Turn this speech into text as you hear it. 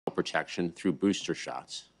protection through booster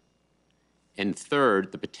shots. And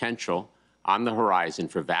third, the potential on the horizon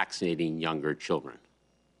for vaccinating younger children.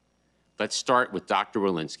 Let's start with Dr.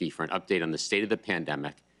 Walensky for an update on the state of the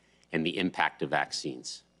pandemic and the impact of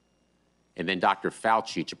vaccines. And then Dr.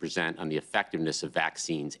 Fauci to present on the effectiveness of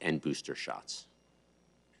vaccines and booster shots.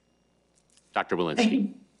 Dr.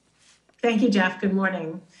 Walensky. Thank you, Jeff. Good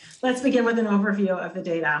morning. Let's begin with an overview of the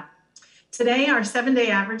data. Today, our 7-day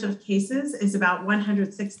average of cases is about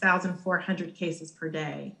 106,400 cases per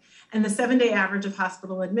day, and the 7-day average of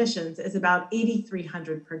hospital admissions is about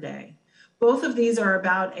 8,300 per day. Both of these are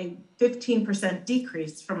about a 15%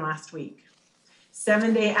 decrease from last week.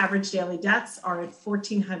 7-day average daily deaths are at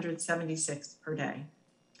 1,476 per day.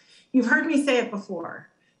 You've heard me say it before.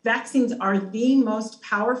 Vaccines are the most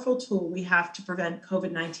powerful tool we have to prevent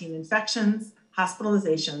COVID-19 infections,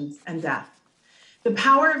 hospitalizations, and death. The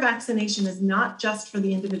power of vaccination is not just for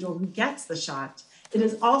the individual who gets the shot, it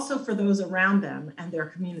is also for those around them and their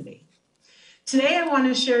community. Today, I want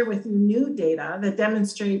to share with you new data that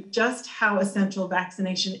demonstrate just how essential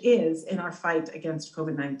vaccination is in our fight against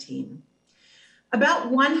COVID-19.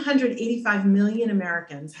 About 185 million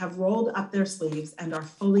Americans have rolled up their sleeves and are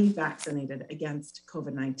fully vaccinated against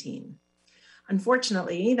COVID-19.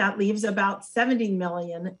 Unfortunately, that leaves about 70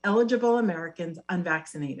 million eligible Americans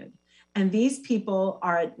unvaccinated, and these people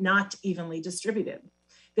are not evenly distributed.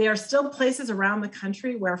 There are still places around the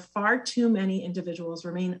country where far too many individuals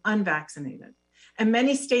remain unvaccinated, and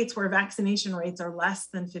many states where vaccination rates are less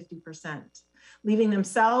than 50%, leaving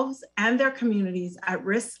themselves and their communities at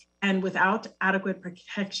risk and without adequate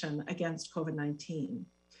protection against COVID-19.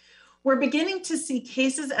 We're beginning to see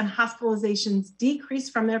cases and hospitalizations decrease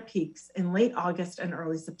from their peaks in late August and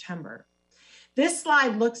early September. This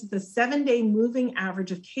slide looks at the 7-day moving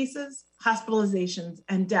average of cases, hospitalizations,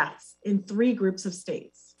 and deaths in 3 groups of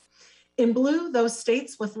states. In blue, those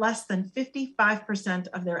states with less than 55%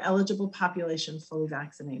 of their eligible population fully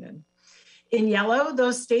vaccinated. In yellow,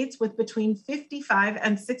 those states with between 55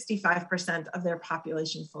 and 65% of their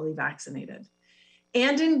population fully vaccinated.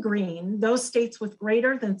 And in green, those states with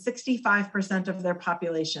greater than 65% of their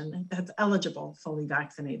population that's eligible fully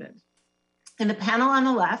vaccinated. In the panel on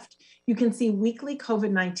the left, you can see weekly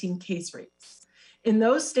COVID-19 case rates. In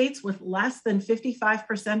those states with less than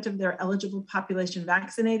 55% of their eligible population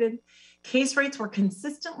vaccinated, case rates were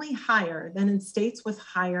consistently higher than in states with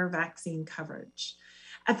higher vaccine coverage.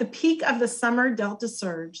 At the peak of the summer Delta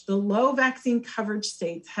surge, the low vaccine coverage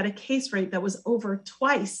states had a case rate that was over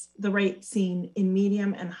twice the rate seen in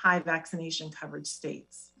medium and high vaccination coverage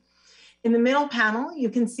states. In the middle panel,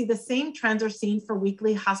 you can see the same trends are seen for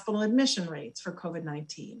weekly hospital admission rates for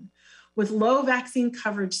COVID-19, with low vaccine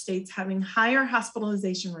coverage states having higher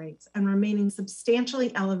hospitalization rates and remaining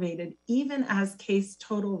substantially elevated even as case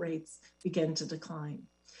total rates begin to decline.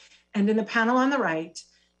 And in the panel on the right,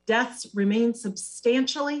 deaths remain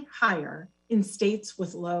substantially higher in states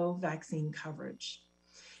with low vaccine coverage.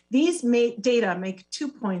 These data make 2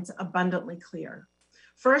 points abundantly clear.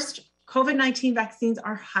 First, COVID-19 vaccines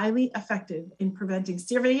are highly effective in preventing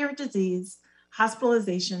severe disease,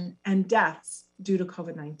 hospitalization, and deaths due to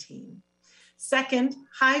COVID-19. Second,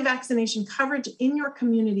 high vaccination coverage in your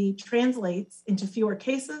community translates into fewer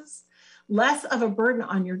cases, less of a burden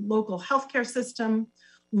on your local healthcare system,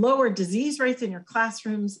 lower disease rates in your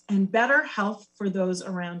classrooms, and better health for those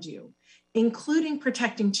around you, including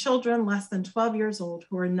protecting children less than 12 years old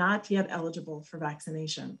who are not yet eligible for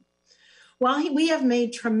vaccination. While we have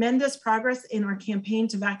made tremendous progress in our campaign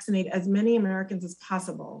to vaccinate as many Americans as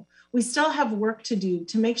possible, we still have work to do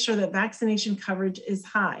to make sure that vaccination coverage is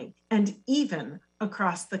high and even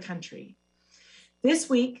across the country. This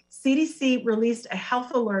week, CDC released a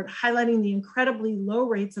health alert highlighting the incredibly low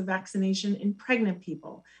rates of vaccination in pregnant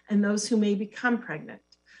people and those who may become pregnant,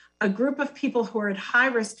 a group of people who are at high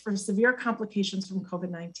risk for severe complications from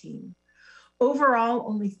COVID-19. Overall,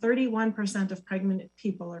 only 31% of pregnant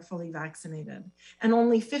people are fully vaccinated, and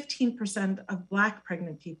only 15% of Black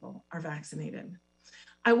pregnant people are vaccinated.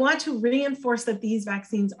 I want to reinforce that these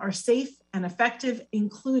vaccines are safe and effective,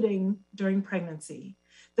 including during pregnancy.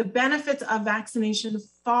 The benefits of vaccination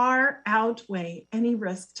far outweigh any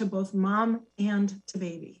risk to both mom and to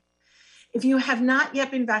baby. If you have not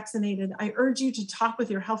yet been vaccinated, I urge you to talk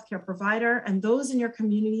with your healthcare provider and those in your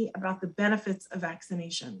community about the benefits of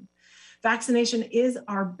vaccination. Vaccination is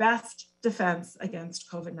our best defense against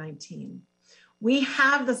COVID-19. We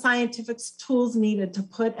have the scientific tools needed to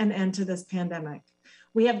put an end to this pandemic.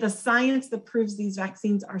 We have the science that proves these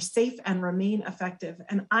vaccines are safe and remain effective,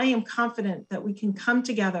 and I am confident that we can come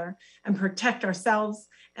together and protect ourselves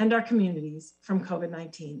and our communities from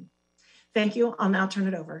COVID-19. Thank you. I'll now turn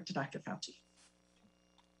it over to Dr. Fauci.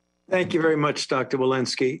 Thank you very much, Dr.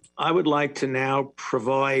 Walensky. I would like to now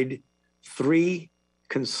provide 3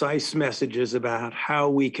 concise messages about how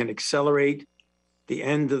we can accelerate the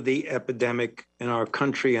end of the epidemic in our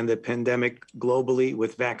country and the pandemic globally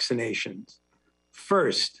with vaccinations.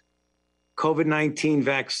 First, COVID-19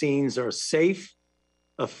 vaccines are safe,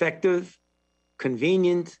 effective,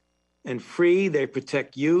 convenient, and free. They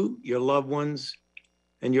protect you, your loved ones,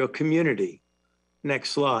 and your community.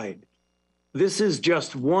 Next slide. This is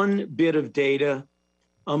just one bit of data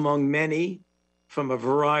among many from a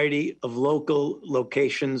variety of local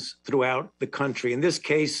locations throughout the country. In this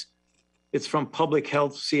case, it's from Public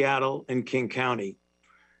Health Seattle and King County.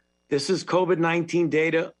 This is COVID-19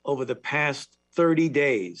 data over the past 30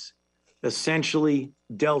 days, essentially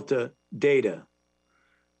Delta data.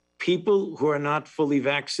 People who are not fully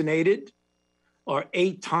vaccinated are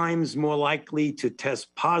 8 times more likely to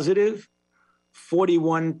test positive,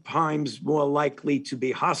 41 times more likely to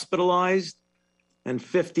be hospitalized, and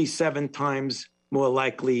 57 times more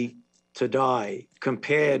likely to die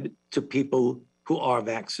compared to people who are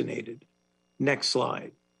vaccinated. Next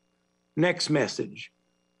slide. Next message.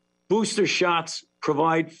 Booster shots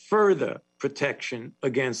provide further protection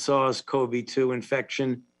against SARS-CoV-2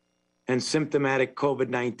 infection and symptomatic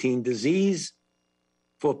COVID-19 disease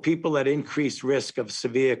for people at increased risk of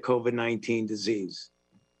severe COVID-19 disease.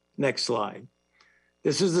 Next slide.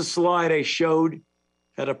 This is the slide I showed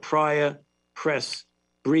at a prior press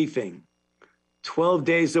briefing. 12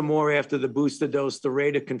 days or more after the booster dose, the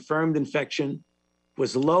rate of confirmed infection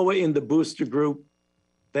was lower in the booster group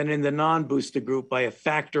than in the non-booster group by a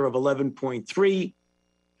factor of 11.3,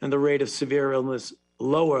 and the rate of severe illness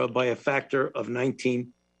lower by a factor of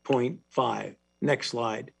 19.5. Next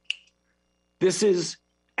slide. This is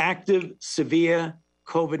active severe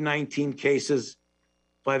COVID-19 cases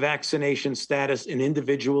by vaccination status in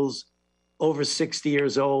individuals over 60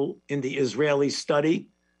 years old in the Israeli study.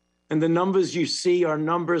 And the numbers you see are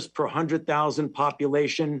numbers per 100,000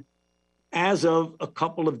 population as of a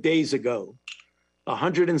couple of days ago.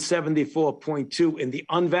 174.2 in the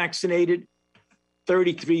unvaccinated,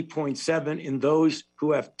 33.7 in those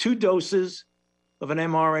who have 2 doses of an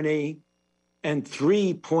mRNA, and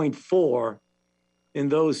 3.4 in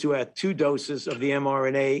those who had 2 doses of the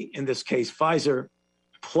mRNA, in this case Pfizer,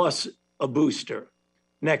 plus a booster.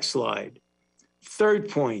 Next slide. Third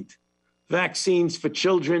point, vaccines for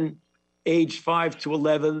children aged 5 to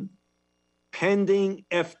 11, pending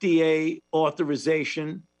FDA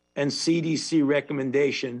authorization and CDC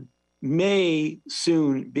recommendation, may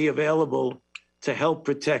soon be available to help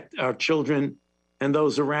protect our children and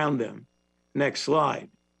those around them. Next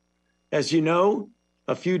slide. As you know,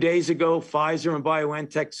 a few days ago, Pfizer and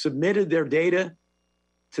BioNTech submitted their data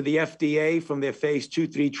to the FDA from their phase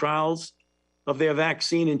 2-3 trials of their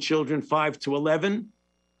vaccine in children 5 to 11.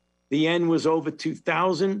 The N was over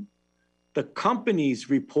 2,000. The companies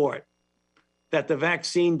report that the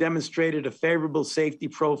vaccine demonstrated a favorable safety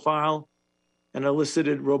profile and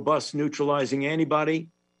elicited robust neutralizing antibody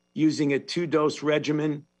using a 2-dose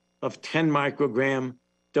regimen of 10 microgram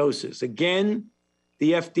doses. Again,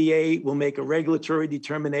 the FDA will make a regulatory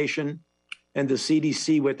determination, and the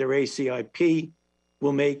CDC with their ACIP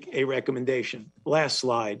will make a recommendation. Last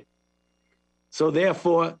slide. So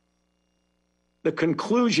therefore, the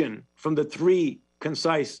conclusion from the 3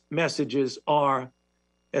 concise messages are,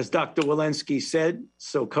 as Dr. Walensky said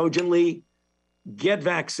so cogently, get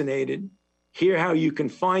vaccinated. Hear how you can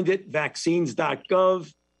find it,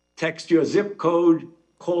 vaccines.gov, text your zip code,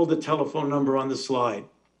 call the telephone number on the slide.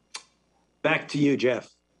 Back to you, Jeff.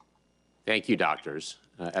 Thank you, doctors.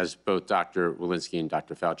 As both Dr. Walensky and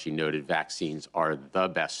Dr. Fauci noted, vaccines are the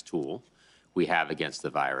best tool we have against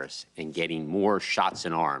the virus, and getting more shots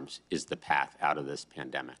in arms is the path out of this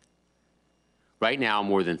pandemic. Right now,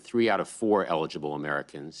 more than 3 out of 4 eligible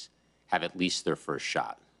Americans have at least their first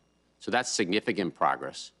shot. So that's significant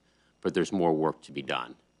progress, but there's more work to be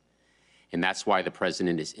done. And that's why the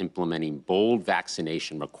president is implementing bold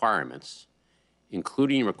vaccination requirements,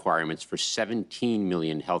 including requirements for 17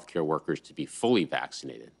 million healthcare workers to be fully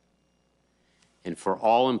vaccinated, and for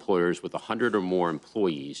all employers with 100 or more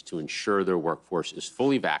employees to ensure their workforce is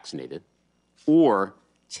fully vaccinated or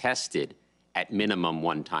tested at minimum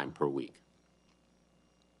 1 time per week.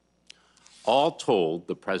 All told,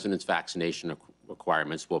 the president's vaccination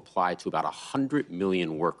requirements will apply to about 100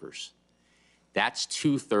 million workers. That's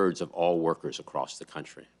 2/3 of all workers across the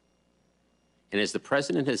country. And as the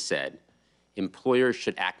president has said, employers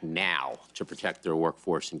should act now to protect their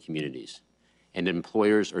workforce and communities. And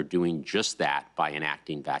employers are doing just that by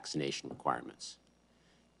enacting vaccination requirements.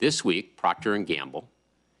 This week, Procter & Gamble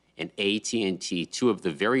and AT&T, 2 of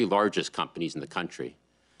the very largest companies in the country,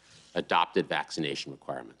 adopted vaccination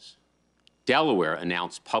requirements. Delaware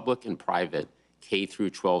announced public and private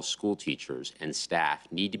K-12 school teachers and staff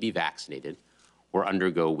need to be vaccinated or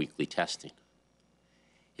undergo weekly testing.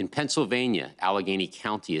 In Pennsylvania, Allegheny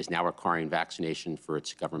County is now requiring vaccination for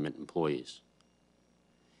its government employees.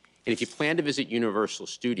 And if you plan to visit Universal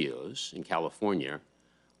Studios in California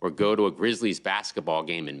or go to a Grizzlies basketball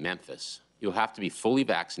game in Memphis, you'll have to be fully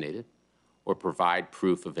vaccinated or provide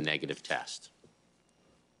proof of a negative test.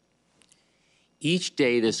 Each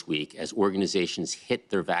day this week, as organizations hit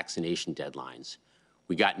their vaccination deadlines,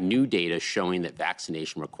 we got new data showing that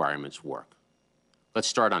vaccination requirements work. Let's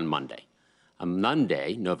start on Monday. On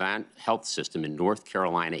Monday, Novant Health System in North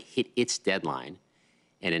Carolina hit its deadline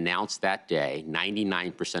and announced that day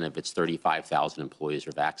 99% of its 35,000 employees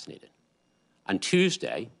are vaccinated. On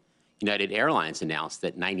Tuesday, United Airlines announced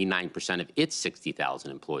that 99% of its 60,000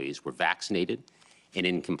 employees were vaccinated and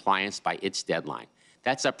in compliance by its deadline.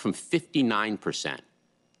 That's up from 59%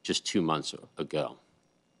 just 2 months ago.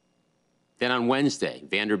 Then on Wednesday,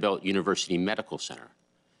 Vanderbilt University Medical Center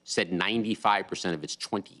said 95% of its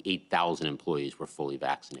 28,000 employees were fully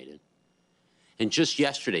vaccinated. And just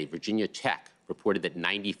yesterday, Virginia Tech reported that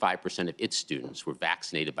 95% of its students were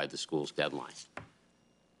vaccinated by the school's deadline.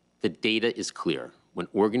 The data is clear. When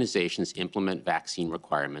organizations implement vaccine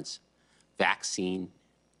requirements, vaccination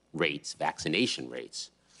rates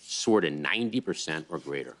soar to 90% or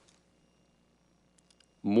greater.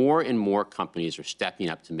 More and more companies are stepping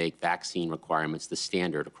up to make vaccine requirements the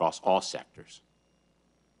standard across all sectors.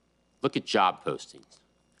 Look at job postings.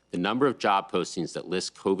 The number of job postings that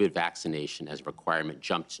list COVID vaccination as a requirement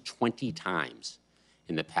jumped 20 times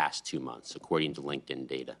in the past 2 months, according to LinkedIn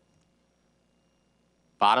data.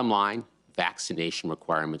 Bottom line, vaccination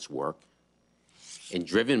requirements work. And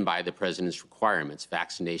driven by the president's requirements,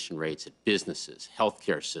 vaccination rates at businesses,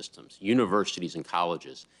 healthcare systems, universities and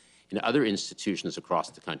colleges, and other institutions across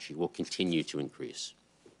the country will continue to increase.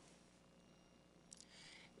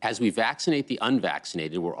 As we vaccinate the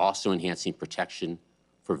unvaccinated, we're also enhancing protection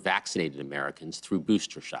for vaccinated Americans through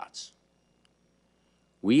booster shots.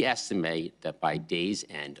 We estimate that by day's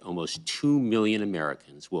end, almost 2 million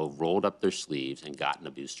Americans will have rolled up their sleeves and gotten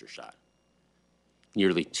a booster shot.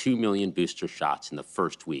 Nearly 2 million booster shots in the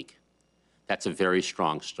first week. That's a very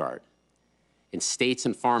strong start. And states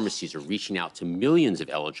and pharmacies are reaching out to millions of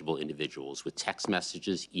eligible individuals with text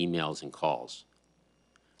messages, emails, and calls.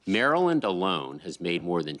 Maryland alone has made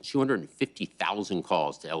more than 250,000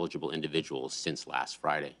 calls to eligible individuals since last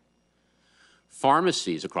Friday.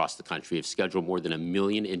 Pharmacies across the country have scheduled more than 1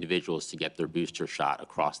 million individuals to get their booster shot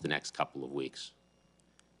across the next couple of weeks.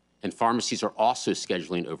 And pharmacies are also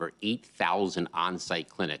scheduling over 8,000 on-site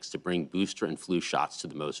clinics to bring booster and flu shots to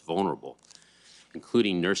the most vulnerable,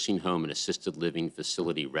 including nursing home and assisted living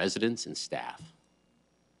facility residents and staff.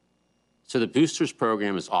 So the boosters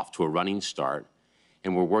program is off to a running start,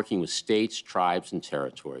 and we're working with states, tribes, and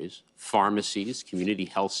territories, pharmacies, community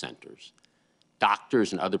health centers,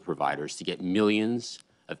 doctors, and other providers to get millions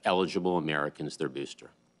of eligible Americans their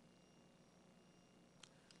booster.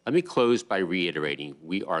 Let me close by reiterating,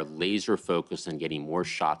 we are laser focused on getting more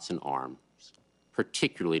shots in arms,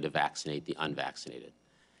 particularly to vaccinate the unvaccinated.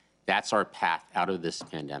 That's our path out of this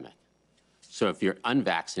pandemic. So if you're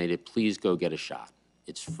unvaccinated, please go get a shot.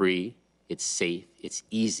 It's free, it's safe, it's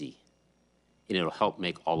easy, and it'll help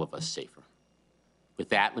make all of us safer. With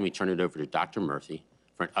that, let me turn it over to Dr. Murthy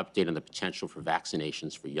for an update on the potential for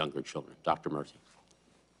vaccinations for younger children. Dr. Murthy.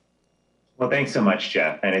 Well, thanks so much,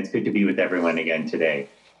 Jeff, and it's good to be with everyone again today.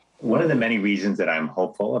 One of the many reasons that I'm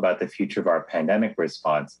hopeful about the future of our pandemic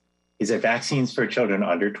response is that vaccines for children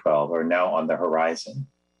under 12 are now on the horizon.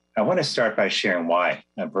 I want to start by sharing why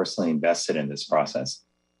I'm personally invested in this process.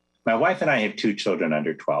 My wife and I have 2 children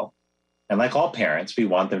under 12, and like all parents, we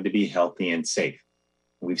want them to be healthy and safe.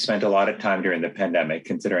 We've spent a lot of time during the pandemic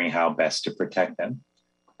considering how best to protect them.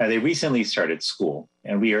 Now, they recently started school,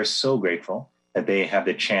 and we are so grateful that they have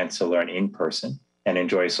the chance to learn in person and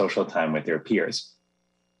enjoy social time with their peers.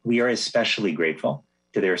 We are especially grateful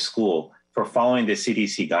to their school for following the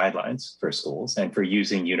CDC guidelines for schools and for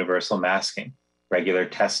using universal masking, regular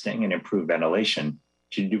testing, and improved ventilation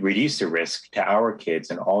to reduce the risk to our kids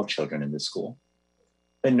and all children in the school.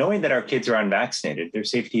 But knowing that our kids are unvaccinated, their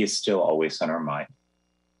safety is still always on our mind.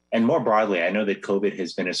 And more broadly, I know that COVID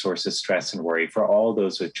has been a source of stress and worry for all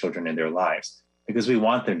those with children in their lives because we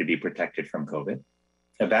want them to be protected from COVID.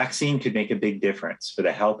 A vaccine could make a big difference for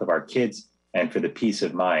the health of our kids and for the peace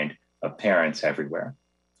of mind of parents everywhere.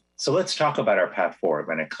 So let's talk about our path forward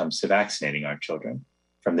when it comes to vaccinating our children,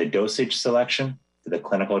 from the dosage selection to the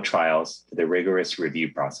clinical trials to the rigorous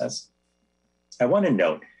review process. I want to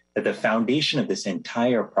note that the foundation of this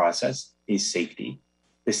entire process is safety.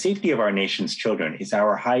 The safety of our nation's children is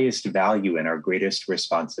our highest value and our greatest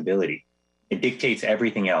responsibility. It dictates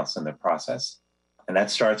everything else in the process, and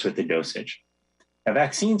that starts with the dosage. Now,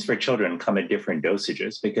 vaccines for children come at different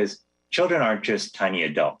dosages because children aren't just tiny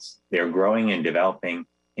adults. They're growing and developing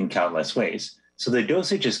in countless ways. So the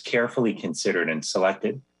dosage is carefully considered and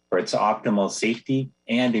selected for its optimal safety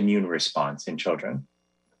and immune response in children.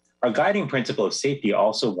 Our guiding principle of safety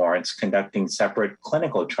also warrants conducting separate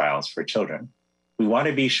clinical trials for children. We want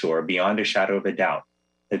to be sure, beyond a shadow of a doubt,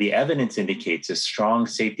 that the evidence indicates a strong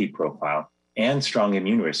safety profile and strong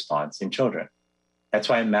immune response in children. That's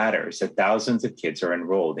why it matters that thousands of kids are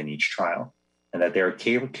enrolled in each trial and that they are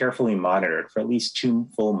carefully monitored for at least 2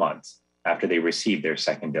 full months after they receive their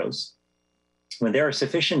second dose. When there are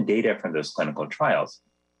sufficient data from those clinical trials,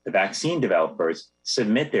 the vaccine developers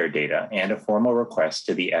submit their data and a formal request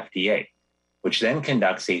to the FDA, which then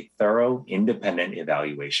conducts a thorough independent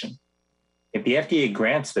evaluation. If the FDA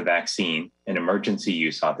grants the vaccine an emergency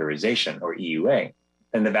use authorization, or EUA,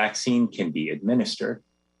 then the vaccine can be administered.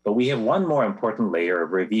 But we have one more important layer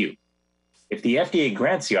of review. If the FDA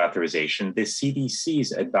grants the authorization, the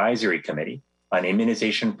CDC's Advisory Committee on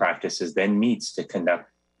Immunization Practices then meets to conduct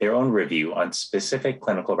their own review on specific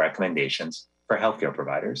clinical recommendations for healthcare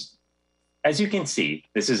providers. As you can see,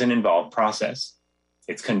 this is an involved process.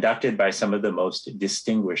 It's conducted by some of the most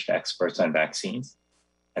distinguished experts on vaccines,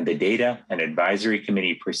 and the data and advisory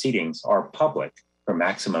committee proceedings are public for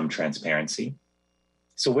maximum transparency.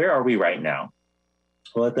 So where are we right now?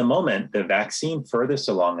 Well, at the moment, the vaccine furthest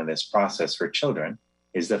along in this process for children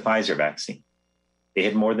is the Pfizer vaccine. They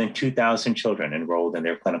had more than 2,000 children enrolled in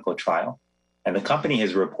their clinical trial, and the company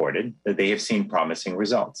has reported that they have seen promising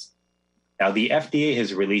results. Now, the FDA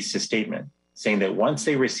has released a statement saying that once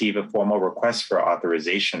they receive a formal request for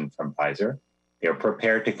authorization from Pfizer, they are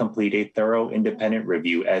prepared to complete a thorough independent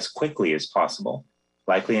review as quickly as possible,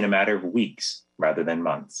 likely in a matter of weeks rather than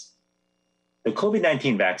months. The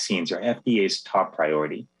COVID-19 vaccines are FDA's top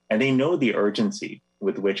priority, and they know the urgency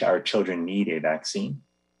with which our children need a vaccine.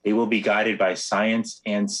 They will be guided by science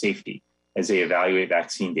and safety as they evaluate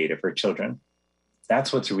vaccine data for children.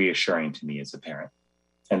 That's what's reassuring to me as a parent.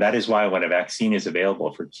 And that is why when a vaccine is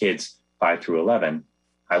available for kids 5 through 11,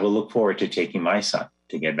 I will look forward to taking my son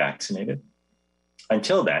to get vaccinated.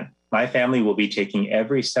 Until then, my family will be taking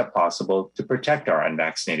every step possible to protect our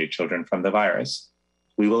unvaccinated children from the virus.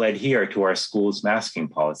 We will adhere to our school's masking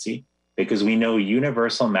policy because we know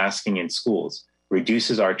universal masking in schools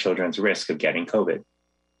reduces our children's risk of getting COVID.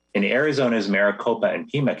 In Arizona's Maricopa and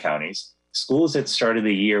Pima counties, schools that started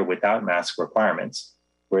the year without mask requirements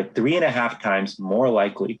were 3.5 times more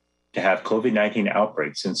likely to have COVID-19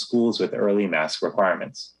 outbreaks in schools with early mask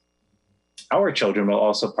requirements. Our children will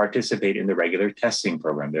also participate in the regular testing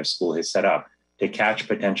program their school has set up to catch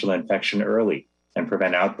potential infection early and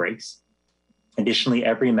prevent outbreaks. Additionally,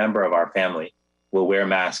 every member of our family will wear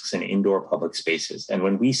masks in indoor public spaces. And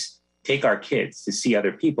when we take our kids to see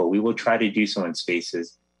other people, we will try to do so in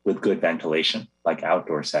spaces with good ventilation, like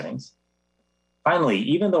outdoor settings. Finally,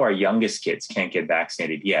 even though our youngest kids can't get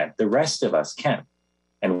vaccinated yet, the rest of us can.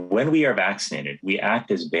 And when we are vaccinated, we act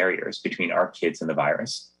as barriers between our kids and the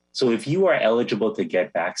virus. So if you are eligible to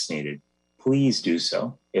get vaccinated, please do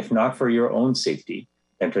so, if not for your own safety,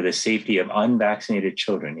 then for the safety of unvaccinated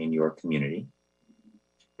children in your community.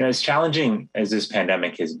 Now, as challenging as this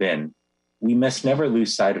pandemic has been, we must never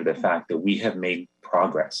lose sight of the fact that we have made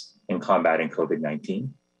progress in combating COVID-19.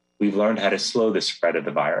 We've learned how to slow the spread of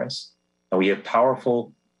the virus, and we have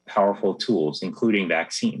powerful tools, including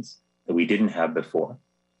vaccines, that we didn't have before.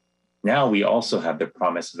 Now we also have the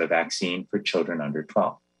promise of a vaccine for children under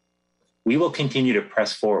 12. We will continue to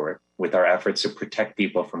press forward with our efforts to protect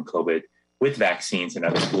people from COVID with vaccines and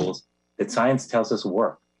other tools that science tells us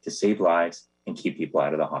work to save lives and keep people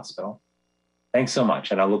out of the hospital. Thanks so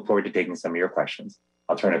much, and I look forward to taking some of your questions.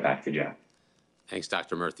 I'll turn it back to Jeff. Thanks,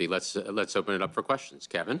 Dr. Murthy. Let's open it up for questions.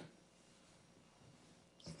 Kevin?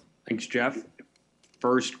 Thanks, Jeff.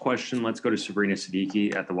 First question, let's go to Sabrina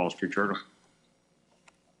Siddiqui at the Wall Street Journal.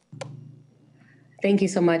 Thank you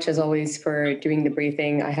so much, as always, for doing the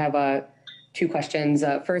briefing. I have 2 questions.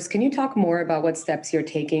 First, can you talk more about what steps you're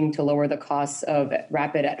taking to lower the costs of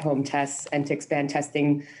rapid at-home tests and to expand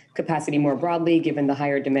testing capacity more broadly, given the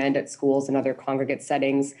higher demand at schools and other congregate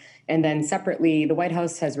settings? And then separately, the White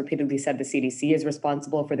House has repeatedly said the CDC is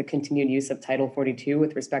responsible for the continued use of Title 42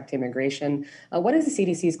 with respect to immigration. What is the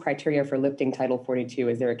CDC's criteria for lifting Title 42?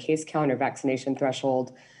 Is there a case count or vaccination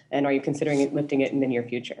threshold? And are you considering lifting it in the near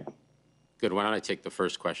future? Good. Why don't I take the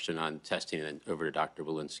first question on testing and then over to Dr.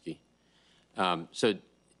 Walensky. So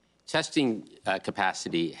testing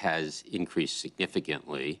capacity has increased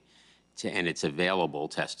significantly, and it's available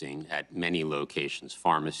testing at many locations,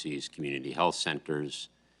 pharmacies, community health centers,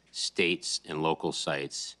 states and local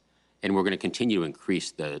sites. And we're going to continue to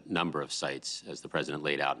increase the number of sites, as the President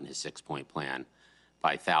laid out in his 6-point plan,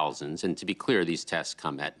 by thousands. And to be clear, these tests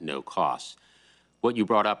come at no cost. What you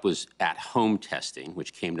brought up was at-home testing,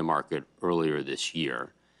 which came to market earlier this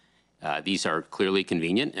year. These are clearly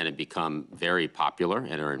convenient and have become very popular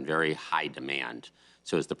and are in very high demand.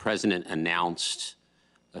 So as the President announced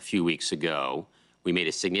a few weeks ago, we made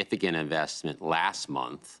a significant investment last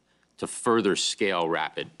month to further scale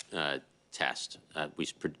rapid test.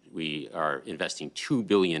 We are investing $2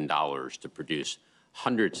 billion to produce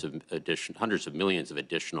hundreds of millions of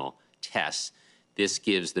additional tests. This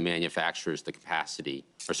gives the manufacturers the capacity,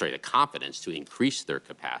 the confidence to increase their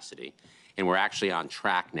capacity. And we're actually on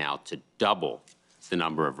track now to double the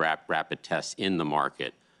number of rapid tests in the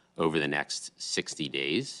market over the next 60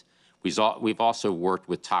 days. We've also worked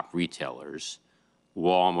with top retailers,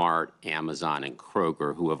 Walmart, Amazon, and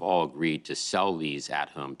Kroger, who have all agreed to sell these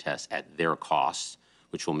at-home tests at their costs,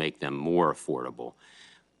 which will make them more affordable.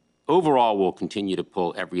 Overall, we'll continue to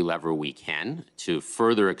pull every lever we can to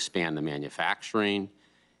further expand the manufacturing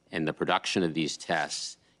and the production of these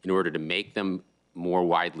tests in order to make them more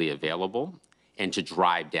widely available and to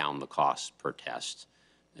drive down the cost per test.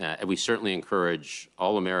 And we certainly encourage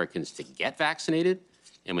all Americans to get vaccinated,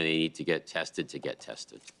 and when they need to get tested,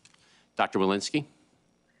 Dr. Walensky?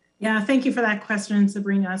 Yeah, thank you for that question,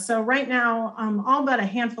 Sabrina. So right now, all but a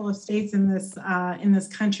handful of states in this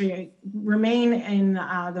country remain in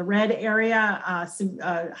the red area,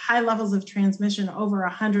 high levels of transmission, over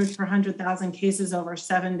 100 per 100,000 cases over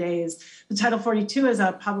 7 days. The Title 42 is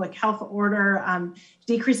a public health order.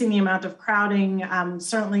 Decreasing the amount of crowding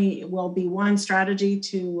certainly will be one strategy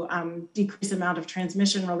to decrease the amount of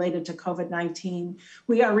transmission related to COVID-19.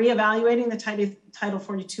 We are reevaluating the Title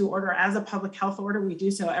 42 order as a public health order. We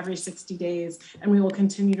do so every 60 days, and we will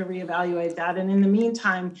continue to reevaluate that. And in the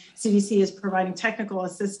meantime, CDC is providing technical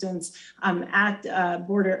assistance at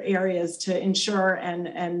border areas to ensure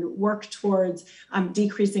and work towards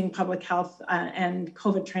decreasing public health and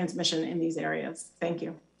COVID transmission in these areas. Thank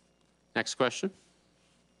you. Next question.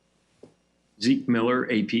 Zeke Miller,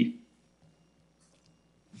 AP.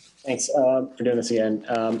 Thanks for doing this again.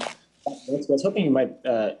 I was hoping you might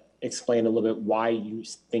explain a little bit why you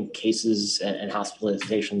think cases and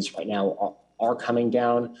hospitalizations right now are coming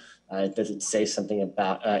down. Does it say something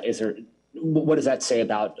about, what does that say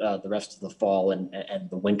about the rest of the fall and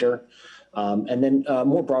the winter? And then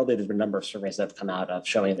more broadly, there's been a number of surveys that have come out of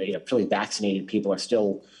showing that fully vaccinated people are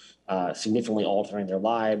still significantly altering their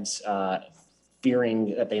lives,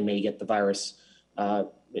 fearing that they may get the virus.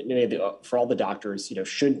 For all the doctors,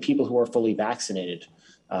 should people who are fully vaccinated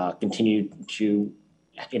continue to,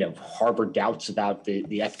 harbor doubts about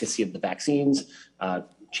the efficacy of the vaccines,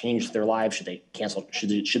 change their lives? Should they cancel?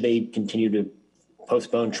 Should they continue to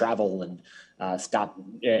postpone travel and stop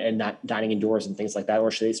and not dining indoors and things like that, or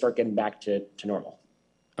should they start getting back to normal?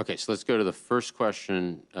 Okay, so let's go to the first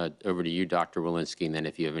question. Over to you, Dr. Walensky, and then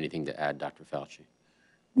if you have anything to add, Dr. Fauci.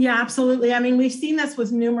 Yeah, absolutely. I mean, we've seen this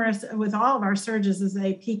with all of our surges as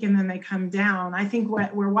they peak and then they come down. I think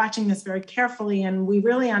we're watching this very carefully, and we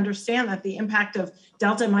really understand that the impact of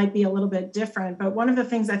Delta might be a little bit different. But one of the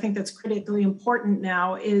things I think that's critically important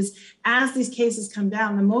now is, as these cases come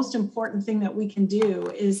down, the most important thing that we can do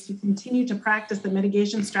is to continue to practice the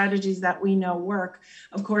mitigation strategies that we know work.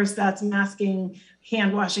 Of course, that's masking,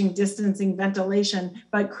 hand washing, distancing, ventilation,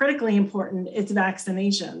 but critically important, it's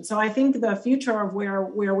vaccination. So I think the future of where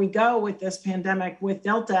we go with this pandemic, with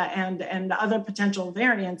Delta and other potential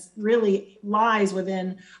variants, really lies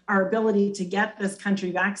within our ability to get this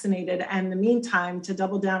country vaccinated, and in the meantime, to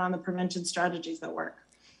double down on the prevention strategies that work.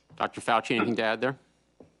 Dr. Fauci, anything to add there?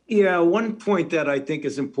 Yeah, one point that I think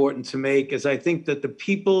is important to make is I think that the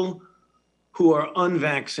people who are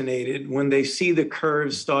unvaccinated, when they see the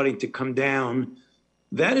curves starting to come down,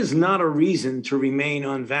 that is not a reason to remain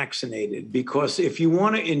unvaccinated, because if you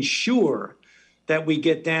want to ensure that we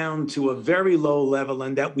get down to a very low level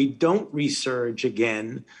and that we don't resurge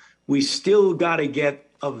again, we still got to get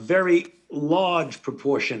a very large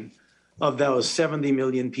proportion of those 70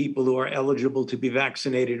 million people who are eligible to be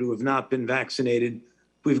vaccinated who have not been vaccinated.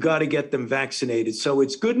 We've got to get them vaccinated. So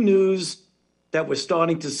it's good news that we're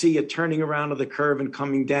starting to see a turning around of the curve and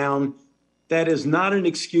coming down. That is not an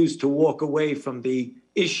excuse to walk away from the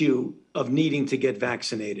issue of needing to get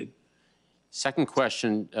vaccinated. Second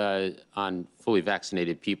question on fully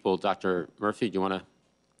vaccinated people. Dr. Murphy, do you want to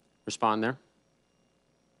respond there?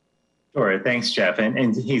 Sure. Thanks, Jeff. And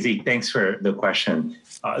Hazy, thanks for the question.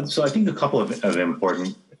 So I think a couple of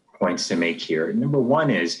important points to make here. Number one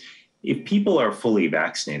is, if people are fully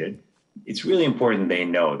vaccinated, it's really important they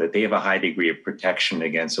know that they have a high degree of protection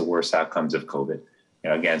against the worst outcomes of COVID,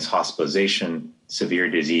 against hospitalization, severe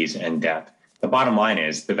disease, and death. The bottom line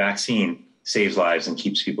is the vaccine saves lives and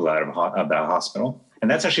keeps people out of the hospital.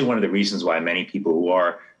 And that's actually one of the reasons why many people who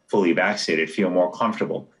are fully vaccinated feel more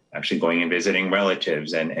comfortable actually going and visiting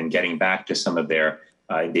relatives and getting back to some of their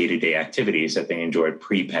day-to-day activities that they enjoyed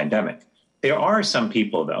pre-pandemic. There are some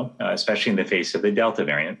people, though, especially in the face of the Delta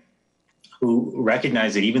variant, who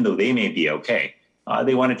recognize that even though they may be okay,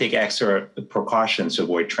 they want to take extra precautions to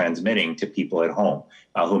avoid transmitting to people at home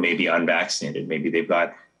who may be unvaccinated. Maybe they've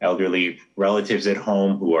got elderly relatives at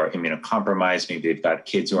home who are immunocompromised. Maybe they've got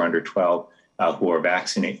kids who are under 12 who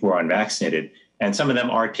are unvaccinated. And some of them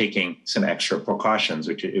are taking some extra precautions,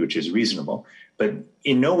 which is reasonable. But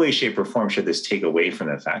in no way, shape, or form should this take away from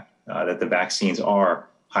the fact that the vaccines are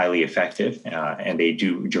highly effective and they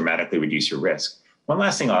do dramatically reduce your risk. One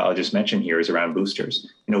last thing I'll just mention here is around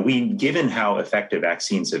boosters. Given how effective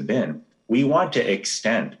vaccines have been, we want to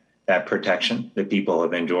extend that protection that people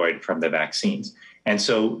have enjoyed from the vaccines. And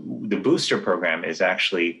so the booster program is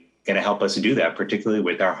actually going to help us do that, particularly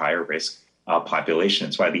with our higher risk population.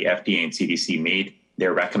 That's why the FDA and CDC made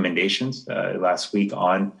their recommendations last week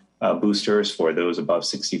on boosters for those above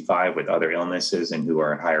 65 with other illnesses and who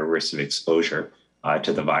are at higher risk of exposure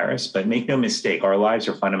to the virus. But make no mistake, our lives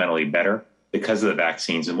are fundamentally better because of the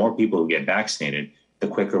vaccines. The more people who get vaccinated, the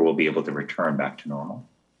quicker we'll be able to return back to normal.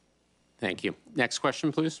 Thank you. Next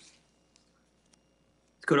question, please.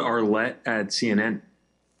 Let's go to Arlette at CNN.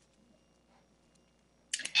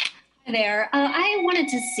 Hi there. I wanted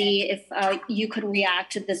to see if you could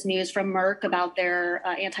react to this news from Merck about their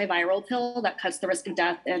antiviral pill that cuts the risk of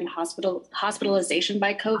death and hospitalization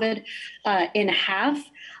by COVID in half.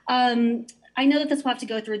 I know that this will have to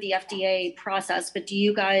go through the FDA process, but do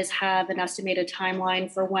you guys have an estimated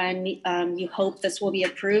timeline for when you hope this will be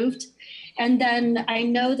approved? And then I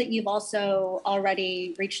know that you've also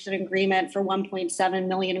already reached an agreement for 1.7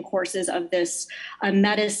 million courses of this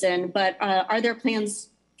medicine, but are there plans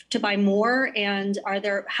to buy more? And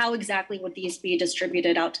how exactly would these be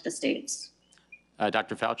distributed out to the states?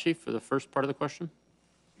 Dr. Fauci, for the first part of the question.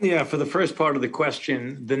 Yeah, for the first part of the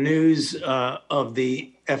question, the news of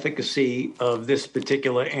the efficacy of this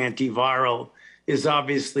particular antiviral is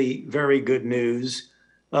obviously very good news.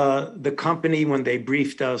 The company, when they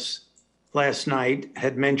briefed us last night,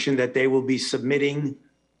 had mentioned that they will be submitting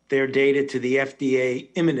their data to the FDA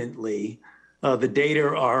imminently. The data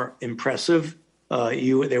are impressive.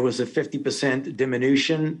 There was a 50%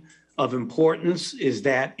 diminution. Of importance is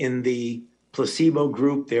that in the placebo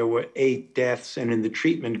group, there were 8 deaths, and in the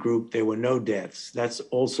treatment group, there were no deaths. That's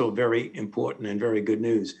also very important and very good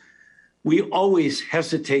news. We always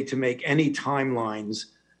hesitate to make any timelines.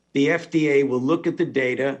 The FDA will look at the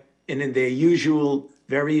data, and in their usual,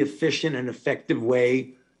 very efficient and effective way,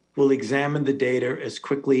 will examine the data as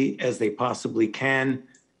quickly as they possibly can,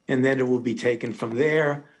 and then it will be taken from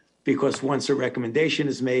there, because once a recommendation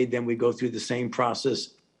is made, then we go through the same process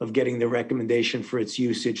of getting the recommendation for its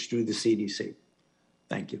usage through the CDC.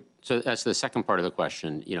 Thank you. So that's the second part of the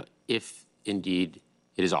question. If indeed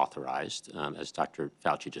it is authorized, as Dr.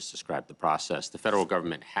 Fauci just described the process, the federal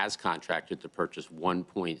government has contracted to purchase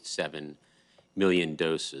 1.7 million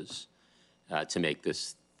doses to make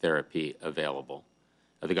this therapy available.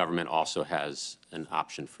 The government also has an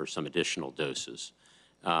option for some additional doses.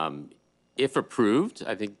 If approved,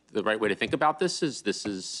 I think the right way to think about this is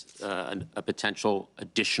a potential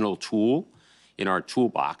additional tool in our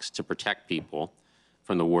toolbox to protect people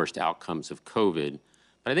from the worst outcomes of COVID.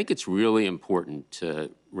 But I think it's really important to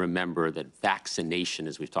remember that vaccination,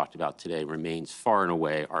 as we've talked about today, remains far and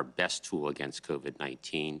away our best tool against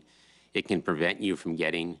COVID-19. It can prevent you from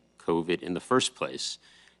getting COVID in the first place.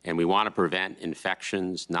 And we want to prevent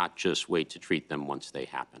infections, not just wait to treat them once they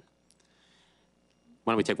happen.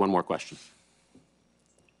 Why don't we take one more question?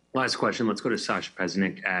 Last question. Let's go to Sasha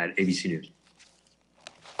Pezenik at ABC News.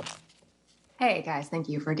 Hey, guys. Thank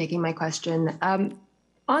you for taking my question.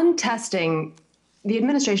 On testing, the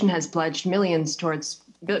administration has pledged millions towards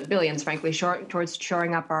billions, frankly, towards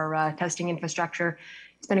shoring up our testing infrastructure.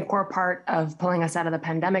 It's been a core part of pulling us out of the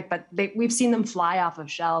pandemic, but we've seen them fly off of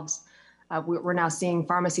shelves. We're now seeing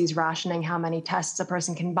pharmacies rationing how many tests a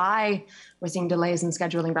person can buy. We're seeing delays in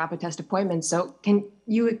scheduling rapid test appointments. So can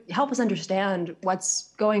you help us understand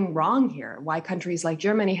what's going wrong here? Why countries like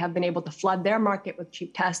Germany have been able to flood their market with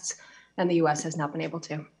cheap tests and the US has not been able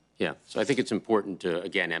to? Yeah, so I think it's important to,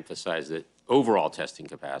 again, emphasize that overall testing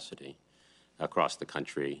capacity across the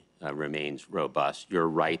country remains robust. You're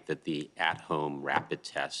right that the at-home rapid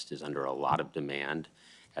test is under a lot of demand.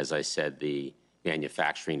 As I said, the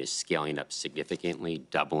manufacturing is scaling up significantly,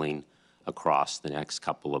 doubling across the next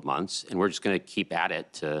couple of months. And we're just going to keep at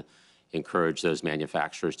it to encourage those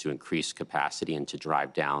manufacturers to increase capacity and to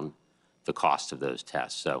drive down the cost of those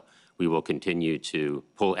tests. So we will continue to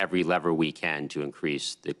pull every lever we can to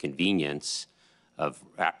increase the convenience of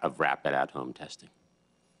rapid at-home testing.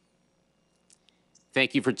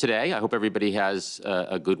 Thank you for today. I hope everybody has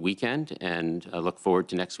a good weekend, and I look forward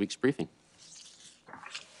to next week's briefing.